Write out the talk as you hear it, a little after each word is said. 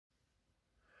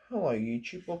Hello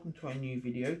YouTube, welcome to a new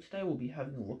video. Today we'll be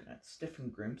having a look at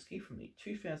Stefan Gremsky from the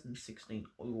 2016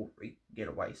 Oil Rig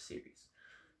Getaway series.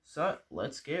 So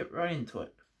let's get right into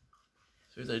it.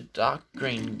 So it's a dark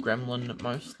green gremlin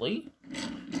mostly.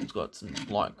 It's got some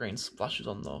light green splashes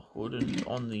on the hood and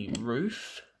on the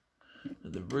roof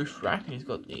rack, and he's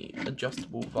got the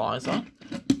adjustable visor.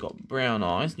 He's got brown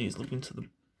eyes and he's looking to the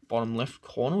bottom left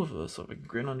corner with a sort of a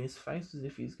grin on his face as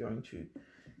if he's going to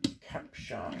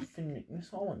capture a Finnick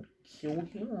missile and kill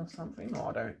him or something.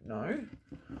 I don't know.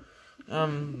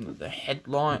 The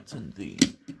headlights and the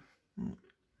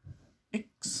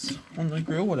X on the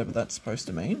grill, whatever that's supposed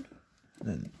to mean.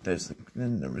 And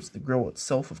then there is the grill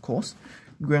itself, of course.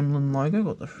 Gremlin logo.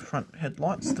 Got the front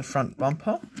headlights, the front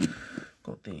bumper.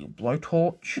 Got the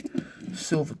blowtorch,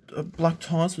 silver black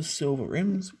tyres with silver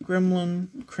rims.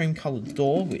 Gremlin cream coloured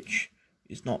door, which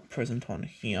is not present on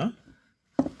here.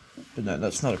 But no,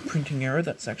 that's not a printing error,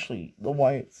 that's actually the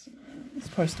way it's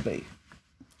supposed to be.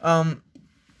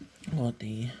 Got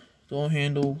the door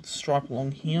handle stripe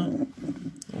along here,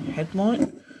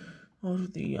 headlight,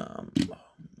 the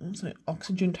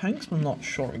oxygen tanks, I'm not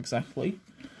sure exactly.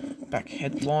 Back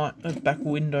headlight, back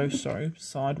window, sorry,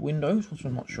 side windows, which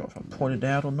I'm not sure if I pointed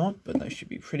out or not, but they should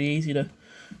be pretty easy to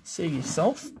see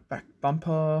yourself. Back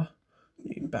bumper,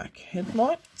 the back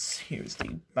headlights, here's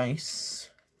the base.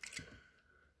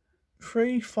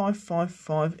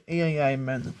 3555 EAA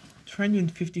man, the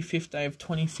 255th day of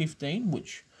 2015,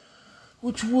 which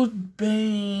would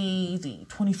be the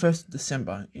 21st of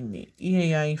December in the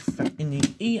EAA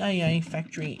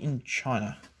factory in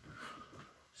China.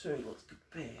 So let's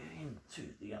compare him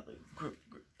to the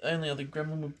only other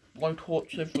gremlin with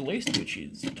blowtorch they've released, which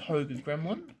is Toga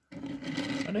Gremlin.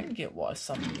 I don't get why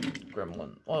some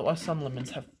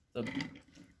lemons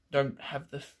don't have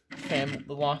the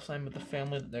last name of the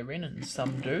family that they're in, and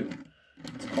some do.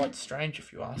 It's quite strange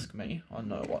if you ask me. I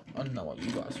know what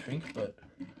you guys think, but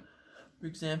for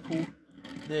example,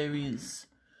 there is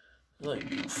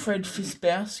like Fred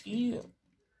Fisbowski.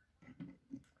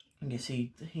 I guess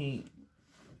he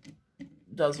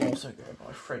does also go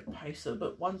by Fred Pacer,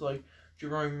 but ones like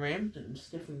Jerome Rampt and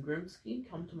Stefan Gremsky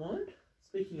come to mind.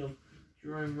 Speaking of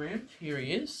Jerome Rampt, here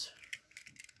he is.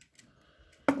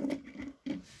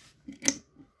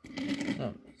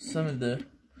 Some of the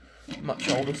much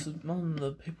older,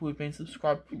 the people who've been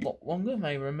subscribed for a lot longer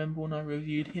may remember when I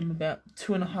reviewed him about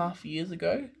 2.5 years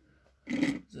ago.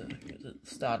 It was at the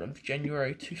start of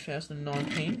January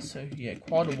 2019, so yeah,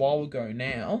 quite a while ago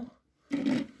now.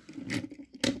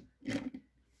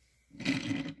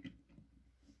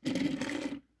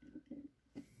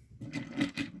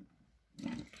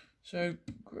 So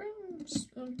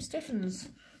Stefan's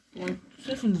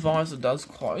visor does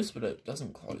close, but it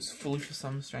doesn't close fully for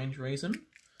some strange reason.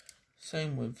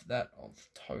 Same with that of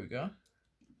Toga.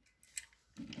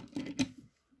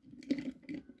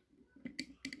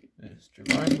 There's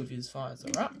Jerome with his visor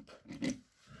up.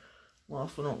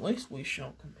 Last but not least, we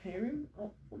shall compare him.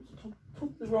 Oh,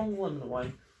 took the wrong lemon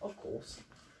away, of course.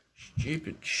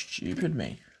 Stupid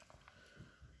me.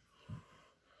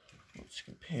 Let's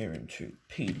compare him to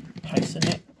Pacer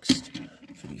next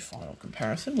for the final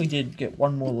comparison. We did get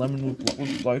one more lemon with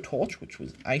blowtorch, which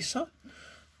was Acer.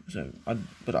 So, I,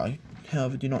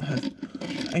 however, do not have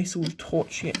Acer with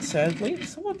torch yet, sadly.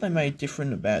 So what they made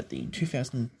different about the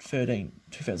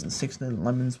 2016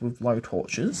 lemons with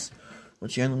blowtorches,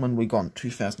 which the only one we got in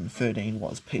 2013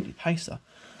 was PD Pacer.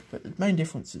 But the main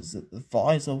difference is that the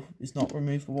visor is not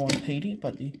removable on PD,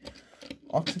 but the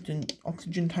oxygen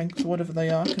tanks or whatever they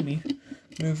are can be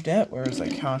moved out, whereas they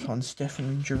can't on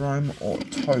Stefan, Jerome, or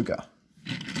Toga.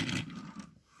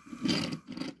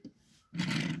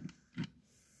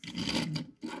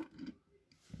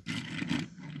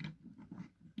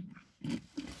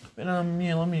 But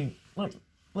yeah, let me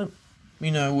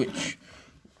know which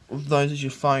of those is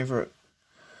your favourite.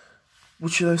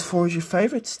 Which of those four is your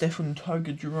favourite? Stefan,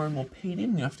 Toga, Jerome, or PD?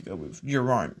 You have to go with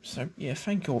Jerome. So yeah,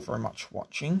 thank you all very much for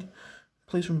watching.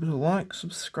 Please remember to like,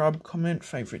 subscribe, comment,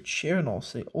 favourite, share, and I'll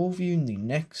see all of you in the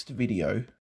next video.